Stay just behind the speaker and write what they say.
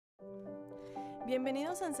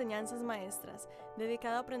Bienvenidos a Enseñanzas Maestras,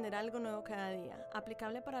 dedicado a aprender algo nuevo cada día,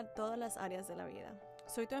 aplicable para todas las áreas de la vida.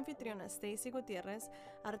 Soy tu anfitriona Stacy Gutiérrez,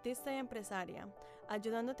 artista y empresaria,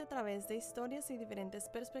 ayudándote a través de historias y diferentes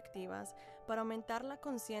perspectivas para aumentar la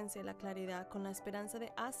conciencia y la claridad con la esperanza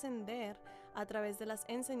de ascender a través de las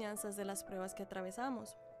enseñanzas de las pruebas que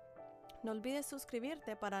atravesamos. No olvides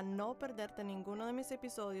suscribirte para no perderte ninguno de mis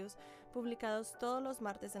episodios publicados todos los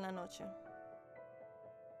martes en la noche.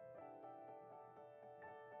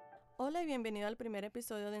 Hola y bienvenido al primer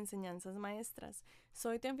episodio de Enseñanzas Maestras.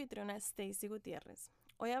 Soy tu anfitriona Stacy Gutiérrez.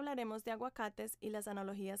 Hoy hablaremos de aguacates y las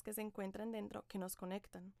analogías que se encuentran dentro que nos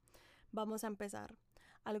conectan. Vamos a empezar.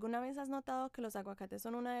 ¿Alguna vez has notado que los aguacates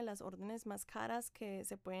son una de las órdenes más caras que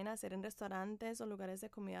se pueden hacer en restaurantes o lugares de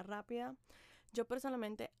comida rápida? Yo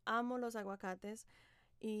personalmente amo los aguacates.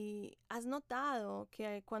 ¿Y has notado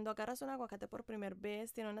que cuando agarras un aguacate por primera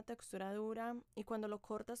vez tiene una textura dura y cuando lo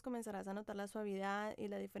cortas comenzarás a notar la suavidad y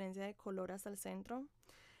la diferencia de color hasta el centro?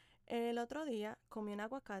 El otro día comí un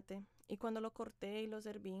aguacate y cuando lo corté y lo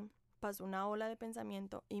serví, pasó una ola de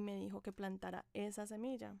pensamiento y me dijo que plantara esa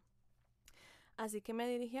semilla. Así que me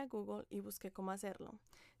dirigí a Google y busqué cómo hacerlo.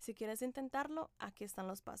 Si quieres intentarlo, aquí están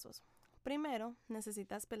los pasos. Primero,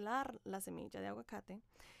 necesitas pelar la semilla de aguacate.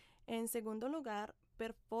 En segundo lugar,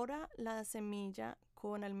 perfora la semilla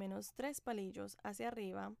con al menos 3 palillos hacia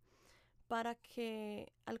arriba para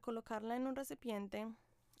que al colocarla en un recipiente,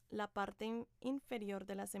 la parte inferior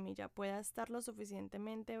de la semilla pueda estar lo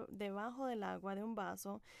suficientemente debajo del agua de un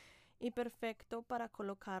vaso y perfecto para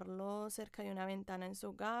colocarlo cerca de una ventana en su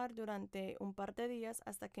hogar durante un par de días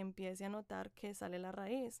hasta que empiece a notar que sale la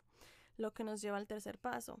raíz, lo que nos lleva al tercer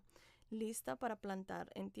paso, lista para plantar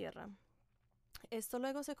en tierra. Esto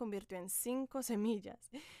luego se convirtió en 5 semillas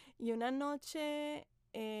y una noche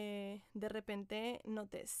de repente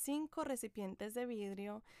noté 5 recipientes de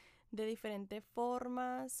vidrio de diferentes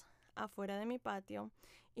formas afuera de mi patio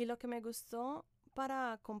y lo que me gustó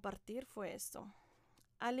para compartir fue esto.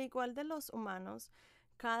 Al igual de los humanos,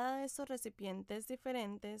 cada de estos recipientes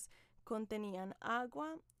diferentes contenían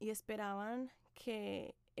agua y esperaban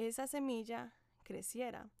que esa semilla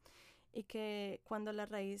creciera y que cuando las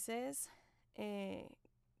raíces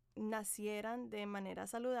nacieran de manera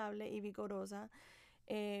saludable y vigorosa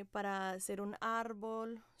para ser un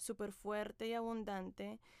árbol súper fuerte y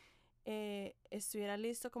abundante, estuviera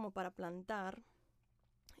listo como para plantar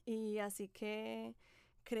y así que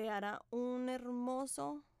creara un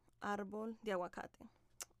hermoso árbol de aguacate.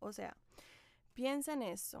 O sea, piensa en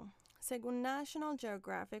esto. Según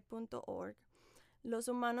nationalgeographic.org, los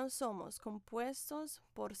humanos somos compuestos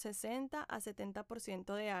por 60 a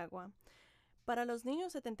 70% de agua. Para los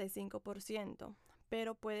niños 75%,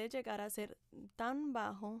 pero puede llegar a ser tan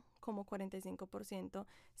bajo como 45%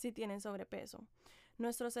 si tienen sobrepeso.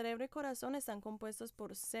 Nuestro cerebro y corazón están compuestos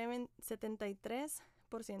por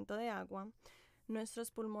 73% de agua.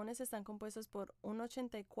 Nuestros pulmones están compuestos por un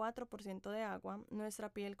 84% de agua. Nuestra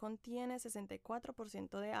piel contiene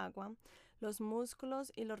 64% de agua. Los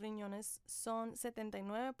músculos y los riñones son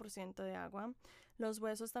 79% de agua. Los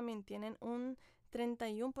huesos también tienen un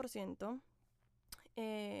 31%.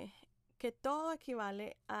 Que todo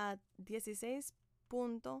equivale a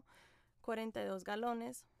 16.42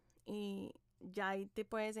 galones y ya ahí te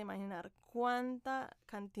puedes imaginar cuánta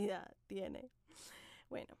cantidad tiene.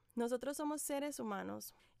 Bueno, nosotros somos seres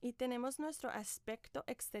humanos y tenemos nuestro aspecto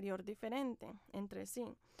exterior diferente entre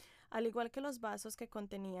sí, al igual que los vasos que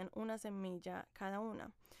contenían una semilla cada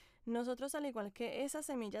una. Nosotros, al igual que esas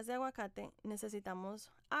semillas de aguacate,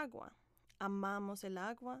 necesitamos agua. Amamos el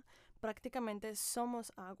agua, prácticamente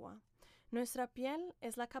somos agua. Nuestra piel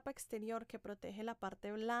es la capa exterior que protege la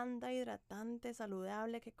parte blanda, hidratante,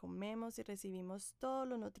 saludable que comemos y recibimos todos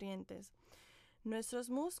los nutrientes. Nuestros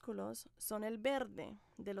músculos son el verde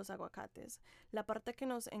de los aguacates, la parte que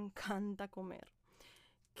nos encanta comer,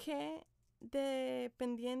 que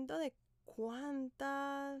dependiendo de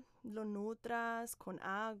cuánta lo nutras con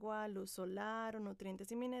agua, luz solar o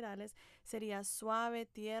nutrientes y minerales, sería suave,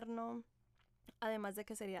 tierno, además de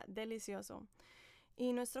que sería delicioso.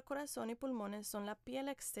 Y nuestro corazón y pulmones son la piel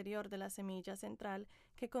exterior de la semilla central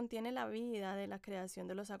que contiene la vida de la creación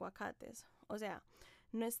de los aguacates. O sea,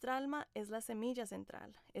 nuestra alma es la semilla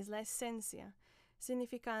central, es la esencia,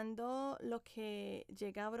 significando lo que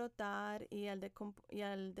llega a brotar y al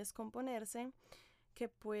descomponerse que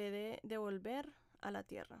puede devolver a la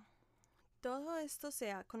tierra. Todo esto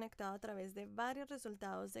se ha conectado a través de varios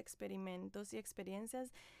resultados de experimentos y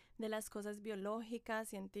experiencias de las cosas biológicas,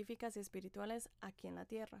 científicas y espirituales aquí en la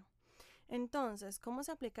Tierra. Entonces, ¿cómo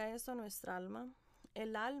se aplica esto a nuestra alma?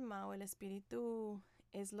 El alma o el espíritu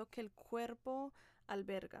es lo que el cuerpo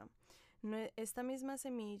alberga. Esta misma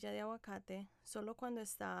semilla de aguacate, solo cuando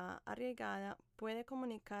está arraigada, puede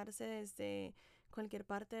comunicarse desde cualquier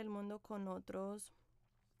parte del mundo con otras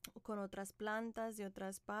plantas de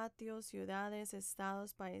otros patios, ciudades,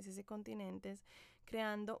 estados, países y continentes,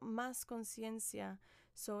 creando más conciencia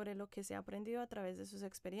sobre lo que se ha aprendido a través de sus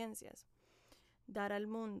experiencias. Dar al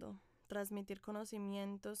mundo, transmitir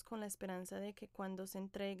conocimientos con la esperanza de que cuando se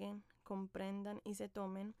entreguen, comprendan y se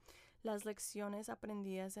tomen, las lecciones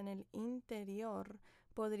aprendidas en el interior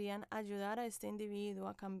podrían ayudar a este individuo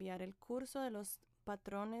a cambiar el curso de los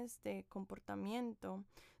patrones de comportamiento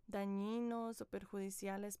dañinos o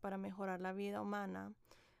perjudiciales para mejorar la vida humana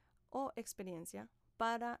o experiencia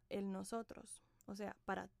para el nosotros, o sea,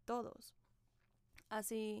 para todos.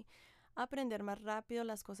 Así, aprender más rápido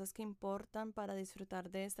las cosas que importan para disfrutar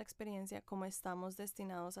de esta experiencia como estamos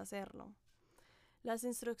destinados a hacerlo. Las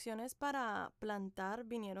instrucciones para plantar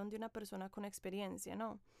vinieron de una persona con experiencia,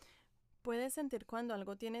 ¿no? Puedes sentir cuando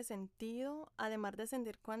algo tiene sentido, además de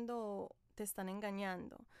sentir cuando te están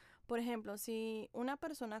engañando. Por ejemplo, si una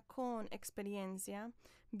persona con experiencia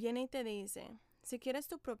viene y te dice, si quieres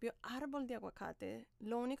tu propio árbol de aguacate,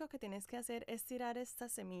 lo único que tienes que hacer es tirar esta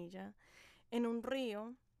semilla en un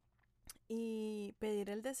río y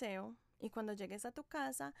pedir el deseo, y cuando llegues a tu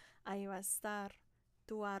casa, ahí va a estar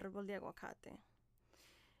tu árbol de aguacate.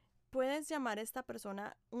 Puedes llamar a esta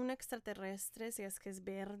persona un extraterrestre si es que es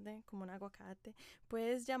verde, como un aguacate.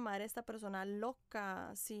 Puedes llamar a esta persona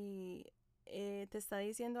loca si te está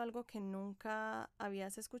diciendo algo que nunca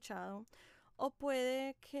habías escuchado. O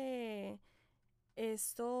puede que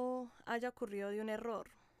esto haya ocurrido de un error.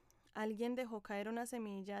 Alguien dejó caer una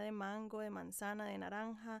semilla de mango, de manzana, de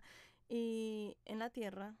naranja y en la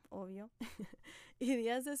tierra, obvio. Y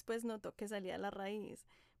días después notó que salía la raíz.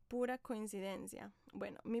 Pura coincidencia.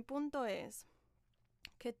 Bueno, mi punto es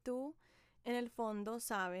que tú en el fondo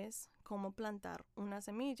sabes cómo plantar una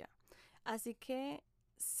semilla. Así que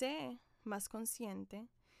sé más consciente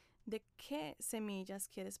de qué semillas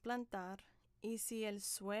quieres plantar y si el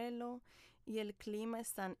suelo y el clima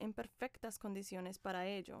están en perfectas condiciones para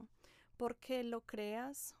ello. Porque lo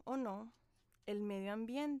creas o no, el medio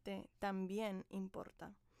ambiente también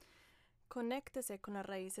importa. Conéctese con las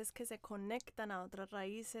raíces que se conectan a otras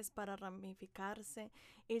raíces para ramificarse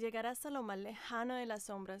y llegar hasta lo más lejano de las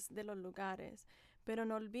sombras de los lugares, pero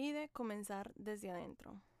no olvide comenzar desde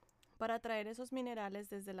adentro, para traer esos minerales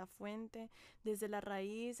desde la fuente, desde la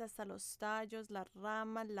raíz hasta los tallos, las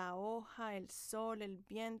ramas, la hoja, el sol, el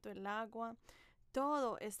viento, el agua.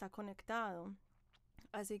 Todo está conectado,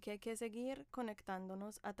 así que hay que seguir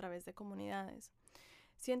conectándonos a través de comunidades.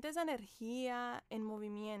 Siente esa energía en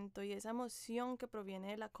movimiento y esa emoción que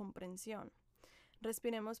proviene de la comprensión.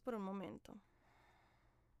 Respiremos por un momento.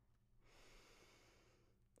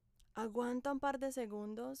 Aguanta un par de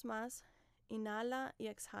segundos más. Inhala y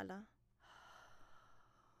exhala.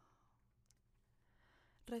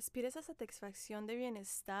 Respira esa satisfacción de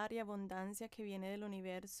bienestar y abundancia que viene del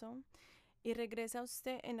universo y regresa a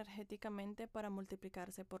usted energéticamente para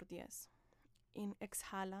multiplicarse por 10.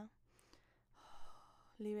 Exhala,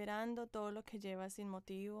 liberando todo lo que lleva sin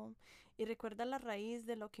motivo, y recuerda la raíz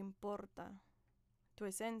de lo que importa, tu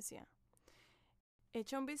esencia.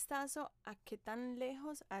 Echa un vistazo a qué tan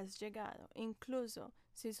lejos has llegado, incluso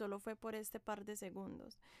si solo fue por este par de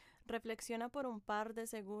segundos. Reflexiona por un par de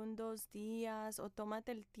segundos, días o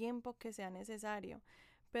tómate el tiempo que sea necesario,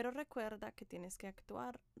 pero recuerda que tienes que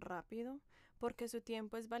actuar rápido porque su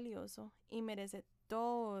tiempo es valioso y merece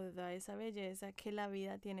toda esa belleza que la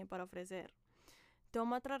vida tiene para ofrecer.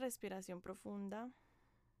 Toma otra respiración profunda.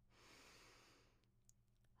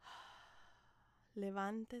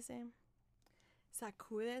 Levántese.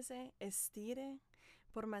 Sacúdese, estire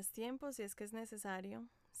por más tiempo si es que es necesario,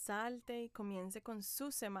 salte y comience con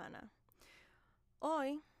su semana.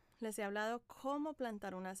 Hoy les he hablado cómo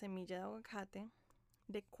plantar una semilla de aguacate,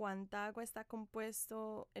 de cuánta agua está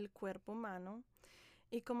compuesto el cuerpo humano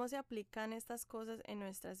y cómo se aplican estas cosas en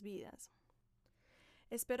nuestras vidas.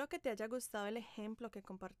 Espero que te haya gustado el ejemplo que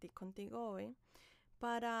compartí contigo hoy,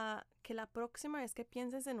 para que la próxima vez que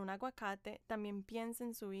pienses en un aguacate, también pienses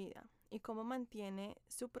en su vida y cómo mantiene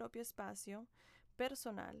su propio espacio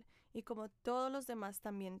personal y como todos los demás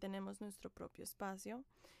también tenemos nuestro propio espacio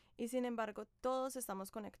y sin embargo todos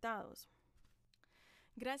estamos conectados.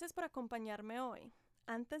 Gracias por acompañarme hoy.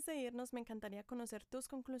 Antes de irnos, me encantaría conocer tus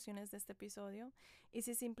conclusiones de este episodio y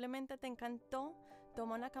si simplemente te encantó,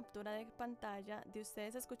 toma una captura de pantalla de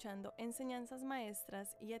ustedes escuchando Enseñanzas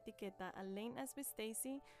Maestras y etiqueta a Lane Asby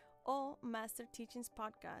Stacy o Master Teachings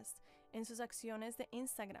Podcast en sus acciones de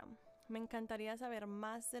Instagram. Me encantaría saber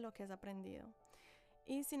más de lo que has aprendido.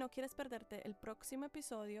 Y si no quieres perderte el próximo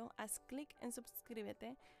episodio, haz clic en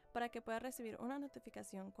suscríbete para que puedas recibir una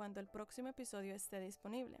notificación cuando el próximo episodio esté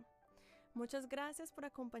disponible. Muchas gracias por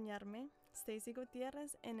acompañarme, Stacy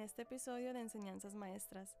Gutiérrez, en este episodio de Enseñanzas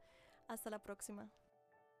Maestras. Hasta la próxima.